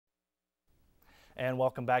And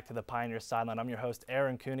welcome back to the Pioneer Sideline. I'm your host,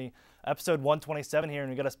 Aaron Cooney. Episode 127 here, and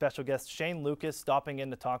we got a special guest, Shane Lucas, stopping in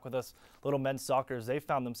to talk with us. Little men's soccer, they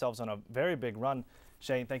found themselves on a very big run.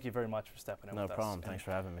 Shane, thank you very much for stepping in with us. No problem. Thanks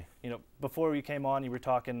for having me. You know, before we came on, you were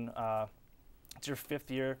talking, it's your 5th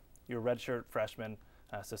year, you're a redshirt freshman,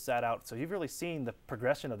 so sat out. So you've really seen the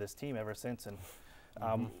progression of this team ever since. And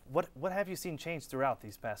what have you seen change throughout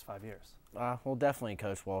these past 5 years? Well, definitely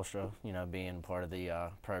Coach Wallstra, being part of the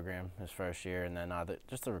program his first year, and then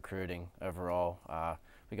just the recruiting overall.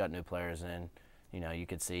 We got new players in, you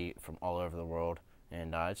could see from all over the world,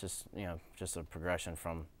 and it's just a progression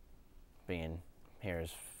from being here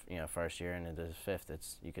his first year and into his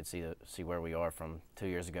 5th. You could see where we are from 2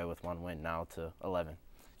 years ago with 1 win now to 11.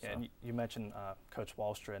 Yeah, and you mentioned Coach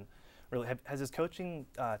Wallstra, and really has his coaching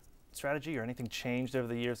strategy or anything changed over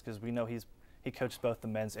the years? Because we know he coached both the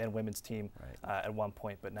men's and women's team at one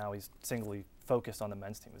point, but now he's singly focused on the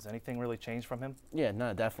men's team. Has anything really changed from him? Yeah,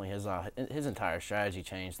 no, definitely. His entire strategy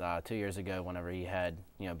changed 2 years ago. Whenever he had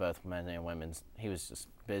both men's and women's, he was just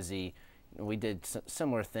busy. We did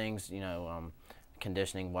similar things,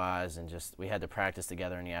 conditioning wise, and just we had to practice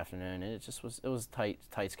together in the afternoon, and it was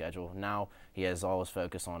tight schedule. Now he has all his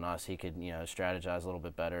focus on us. He could strategize a little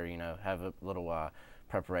bit better, have a little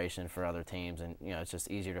preparation for other teams, and it's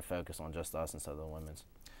just easier to focus on just us instead of the women's.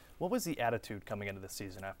 What was the attitude coming into the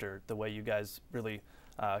season after the way you guys really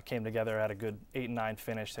came together, had a good 8-9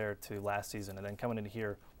 finish there to last season, and then coming into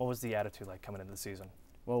here, what was the attitude like coming into the season?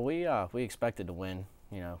 Well, we expected to win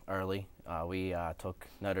early. We took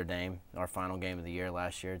Notre Dame, our final game of the year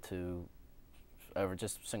last year, to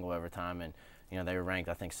just single overtime, and they were ranked,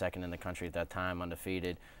 I think, 2nd in the country at that time,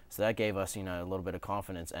 undefeated. So that gave us a little bit of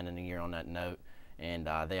confidence ending the year on that note. And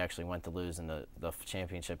they actually went to lose in the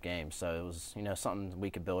championship game. So it was, something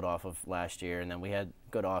we could build off of last year. And then we had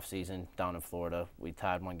good off season down in Florida. We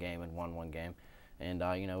tied 1 game and won 1 game. And,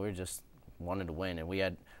 we just wanted to win. And we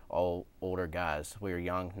had all older guys. We were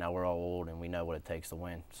young, now we're all old, and we know what it takes to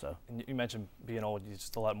win. So. And you mentioned being old, you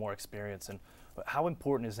just a lot more experience. And how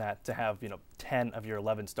important is that to have, 10 of your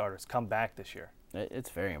 11 starters come back this year? It's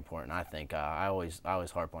very important, I think. I always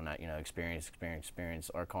harp on that,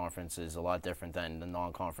 experience. Our conference is a lot different than the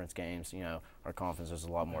non-conference games. Our conference is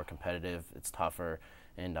a lot more competitive. It's tougher,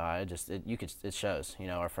 and it shows.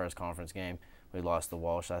 Our first conference game, we lost to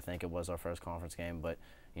Walsh. I think it was our first conference game, but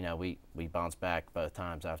we bounced back both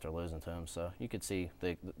times after losing to them. So you could see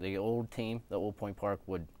the old team, the old Point Park,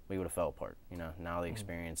 we would have fell apart. Now the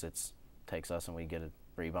experience takes us, and we get a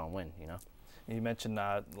rebound win. You mentioned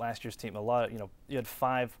last year's team, a lot of, you had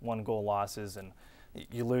 5 one-goal losses, and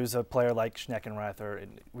you lose a player like Schneckenreither.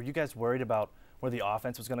 Were you guys worried about where the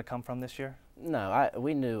offense was going to come from this year? No,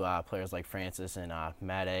 we knew players like Francis and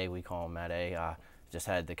Matt A, we call him Matt A, just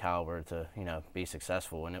had the caliber to, be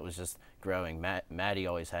successful, and it was just growing. Matty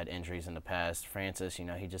always had injuries in the past. Francis,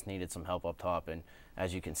 he just needed some help up top, and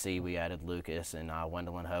as you can see, we added Lucas and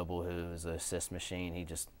Wendell Hobel, who is an assist machine.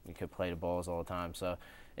 He could play the balls all the time. So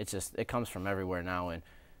it comes from everywhere now, and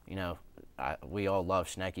we all love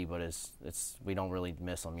Schnecky, but we don't really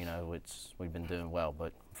miss him. We've been doing well,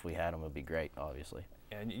 but if we had him, it would be great, obviously.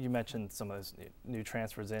 And you mentioned some of those new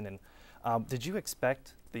transfers in, and did you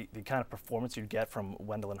expect the kind of performance you'd get from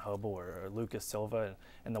Wendell Hobel or Lucas Silva,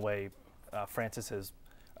 and the way Francis has?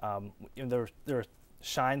 There are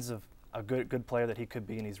shines of a good player that he could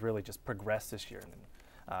be, and he's really just progressed this year.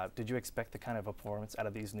 And did you expect the kind of performance out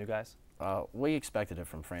of these new guys? We expected it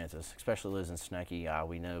from Francis, especially losing Schnecky.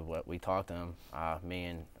 We knew we talked to him. Me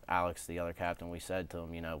and Alex, the other captain, we said to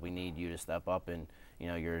him, we need you to step up, and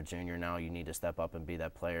you're a junior now. You need to step up and be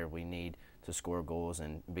that player. We need to score goals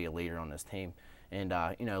and be a leader on this team. And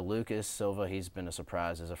Lucas Silva, he's been a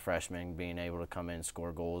surprise as a freshman, being able to come in and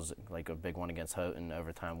score goals, like a big one against Houghton,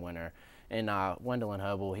 overtime winner. And Wendell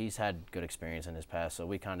Hobel, he's had good experience in his past, so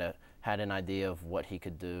we kind of had an idea of what he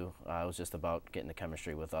could do. It was just about getting the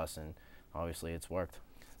chemistry with us, and obviously it's worked.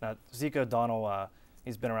 Now, Zeke O'Donnell,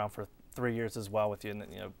 he's been around for 3 years as well with you,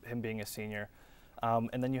 and him being a senior.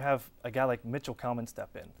 And then you have a guy like Mitchell Kelman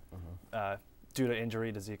step in due to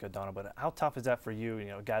injury to Zeke O'Donnell. But how tough is that for you,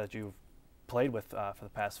 a guy that you've played with for the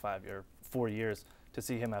past 4 years, to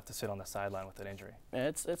see him have to sit on the sideline with an injury? Yeah,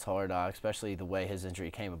 it's hard, especially the way his injury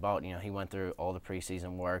came about. He went through all the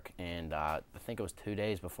preseason work, and I think it was 2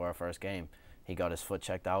 days before our first game, he got his foot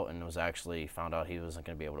checked out and was actually found out he wasn't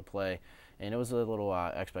going to be able to play. And it was a little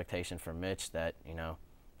expectation for Mitch that,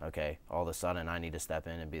 okay, all of a sudden I need to step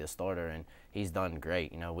in and be the starter, and he's done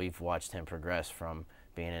great. We've watched him progress from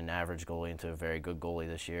being an average goalie into a very good goalie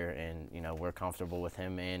this year, and we're comfortable with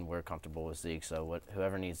him and we're comfortable with Zeke. So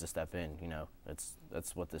whoever needs to step in,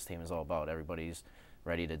 that's what this team is all about. Everybody's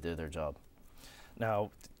ready to do their job.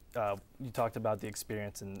 Now, you talked about the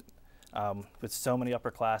experience, and with so many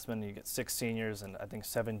upperclassmen, you get 6 seniors and I think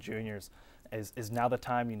 7 juniors. Is now the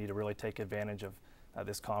time you need to really take advantage of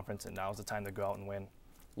this conference, and now is the time to go out and win?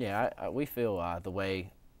 Yeah, we feel the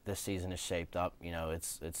way this season is shaped up,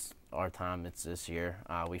 it's our time. It's this year.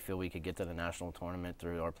 We feel we could get to the national tournament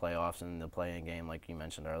through our playoffs and the play-in game, like you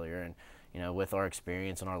mentioned earlier. And with our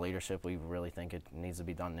experience and our leadership, we really think it needs to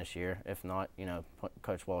be done this year. If not,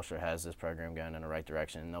 Coach Walsher has this program going in the right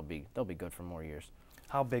direction, and they'll be good for more years.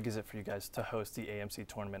 How big is it for you guys to host the AMC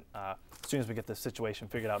tournament as soon as we get the situation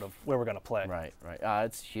figured out of where we're going to play? Right.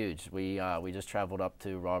 It's huge. We just traveled up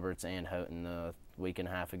to Roberts and Houghton a week and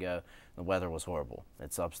a half ago. The weather was horrible.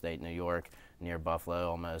 It's upstate New York, near Buffalo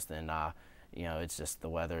almost, and it's just the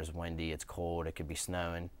weather is windy, it's cold, it could be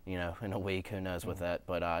snowing, in a week, who knows with that.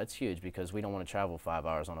 But it's huge because we don't want to travel 5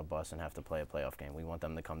 hours on a bus and have to play a playoff game. We want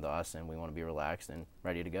them to come to us, and we want to be relaxed and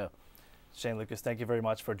ready to go. Shane Lucas, thank you very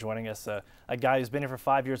much for joining us. A guy who's been here for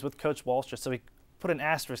 5 years with Coach Walsher, so we put an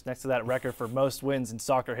asterisk next to that record for most wins in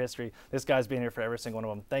soccer history. This guy's been here for every single one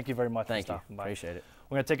of them. Thank you very much for stopping by. Appreciate it.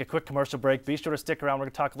 We're going to take a quick commercial break. Be sure to stick around. We're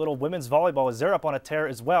going to talk a little women's volleyball as they're up on a tear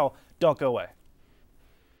as well. Don't go away.